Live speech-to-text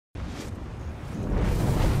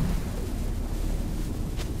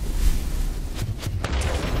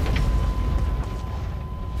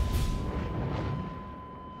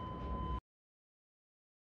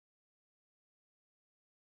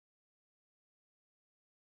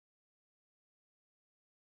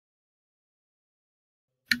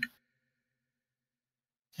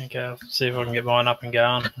Okay, I'll see if I can get mine up and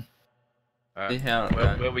going. See how it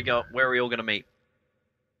goes. Where we go? Where are we all going to meet?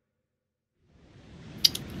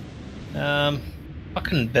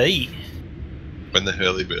 Fucking B. When the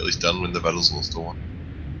hurly-burly's done, when the battle's lost or won.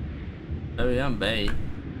 Oh yeah, I'm B.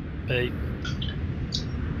 B.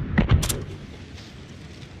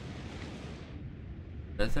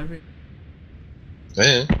 That's every.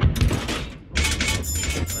 Yeah.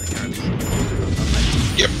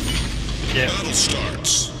 Yep. Yeah. Battle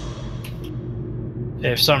starts.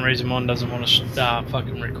 Yeah, for some reason one doesn't want to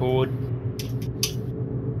fucking record.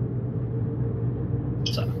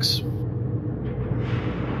 Sucks.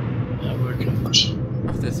 Not working.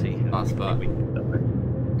 After see last bar.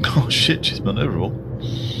 Oh shit, she's maneuverable.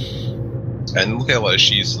 And look how low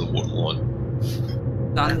she is to the waterline.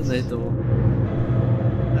 Done the door.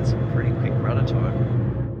 That's a pretty quick rudder time.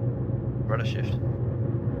 Rudder shift.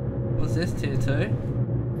 What's this tier 2?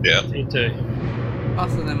 Yeah. Me too.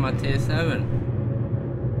 Faster than my tier 7.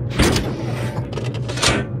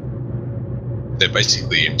 They're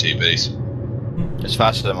basically MTBs. It's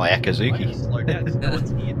faster than my Akazuki. Slow down. It's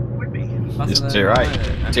here. Would be. Faster It's than tier 8.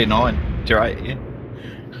 mine. Tier 9. Tier 8, yeah.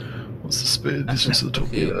 What's the speed distance of the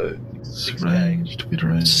torpedo? 6K. Range, torpedo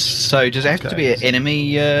range. So does it have to be an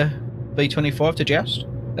enemy V-25 to joust?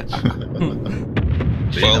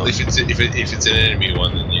 Well, if it's an enemy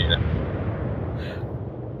one, then yeah.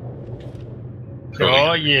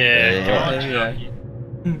 Oh yeah. Yeah.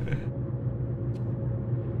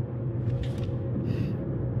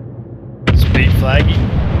 Speed flagging.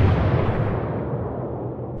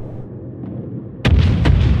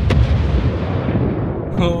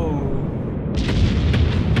 Oh.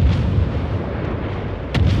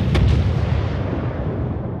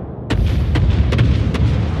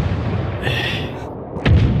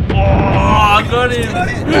 Oh, I got him!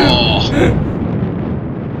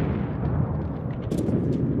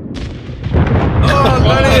 Oh, I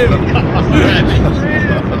got him!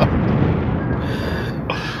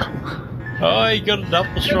 Oh, he got a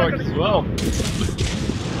double strike as well.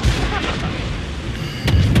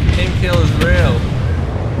 Team kill is real.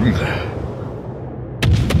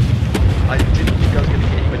 I didn't think I was going to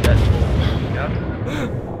get you with that ball.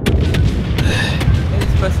 Who's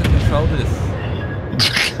supposed to control this?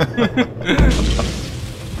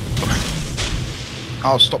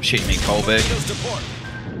 Oh, stop shooting me, Colberg.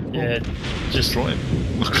 Yeah, just Destroy him.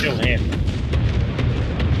 kill him.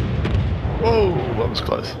 Whoa, that was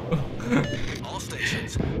close. All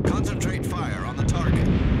stations, concentrate fire on the target.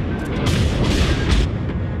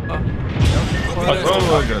 Oh,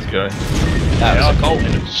 let's go. That was a Colt.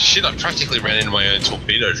 Shit, I practically ran into my own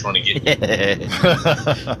torpedo trying to get. I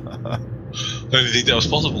don't think that was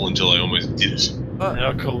possible until I almost did it.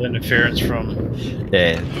 I'll call interference from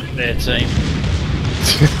Yeah. their team.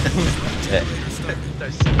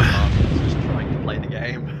 Those 7 markers just trying to play the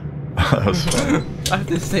game. That was fun.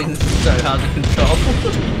 This thing's so hard to control.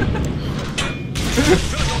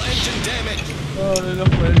 Critical engine damage. Oh, they're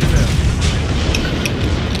not playing it now.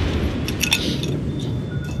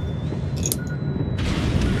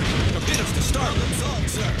 Torpedoes to start.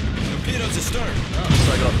 Sir. Torpedoes to start. So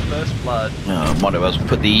I got first blood. Might as well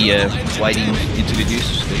put the waiting into the juice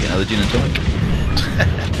to get another gin and tonic.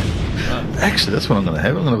 Actually, that's what I'm going to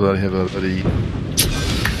have. I'm going to have a bloody...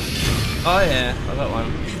 Oh yeah, I got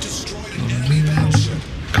one. You destroyed an enemy battleship.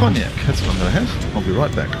 cognac. That's what I'm going to have. I'll be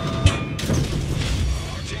right back. Our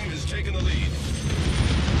team has taken the lead.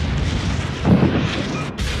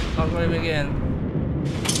 I'll got him again.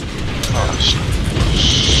 Oh, shit.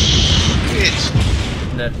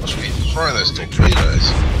 Dead. I should be throwing those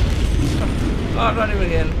torpedoes. Oh, I got him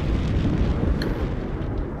again.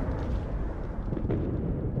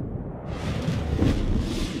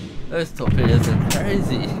 Those torpedoes are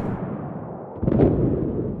crazy.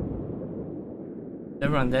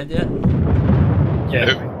 Everyone dead yet?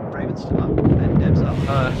 Yeah. Raven's still up and Dev's up.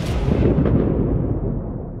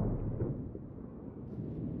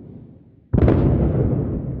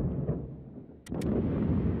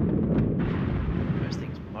 Those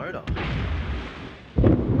things motor.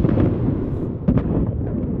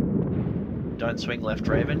 Don't swing left,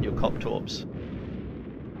 Raven. You'll cop torps.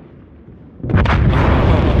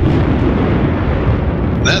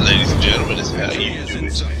 That, ladies and gentlemen, is how Enemy you is do in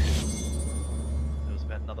it. sight. There was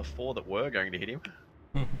about another 4 that were going to hit him.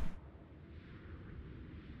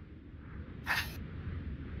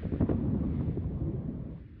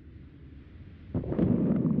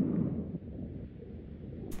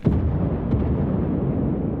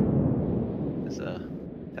 There's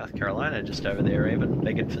South Carolina just over there, even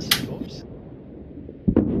begging for some torps.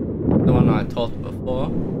 The one I talked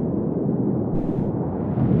before.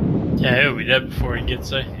 Yeah, he'll be dead before he gets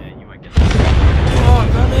there. Yeah, you won't get Oh, I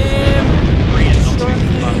got him! Freeing not too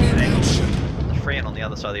Got far. him. Hang on. There's Freeing on the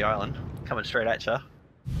other side of the island, coming straight at you.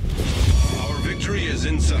 Our victory is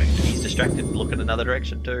in sight. He's distracted, looking another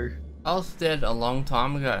direction too. I was dead a long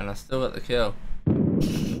time ago and I still got the kill.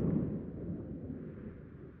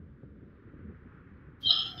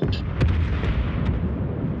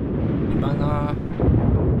 Banger.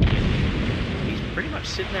 He's pretty much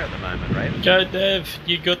sitting there at the moment, right? Go, Dev.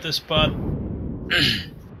 You got this, bud.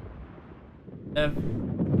 Dev.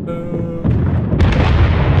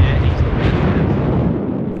 Yeah, he's looking at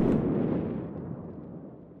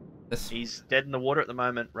This He's dead in the water at the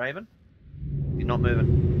moment, Raven. He's not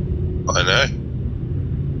moving. I know.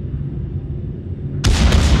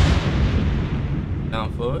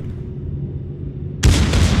 down forward.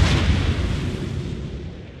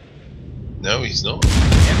 No, he's not. Yeah,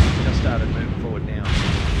 he just started moving forward now.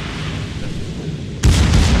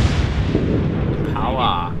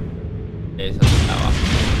 Power. Yeah, he's got the power.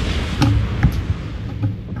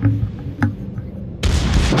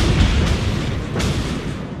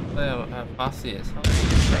 Look at how fast he is.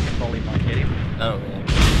 Second volley might get him. Oh,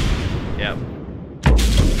 yeah. Yep.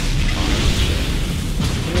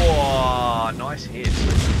 Whoa, nice hit.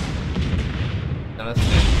 Now that's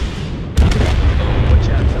good. Watch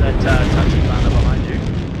out for that touchy banner behind you.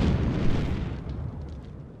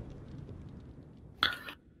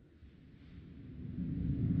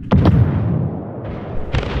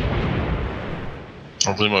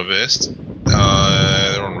 I'll do my best.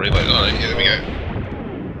 They're on relay. Oh, yeah, there we go.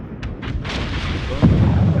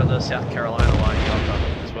 Got the South Carolina lining up.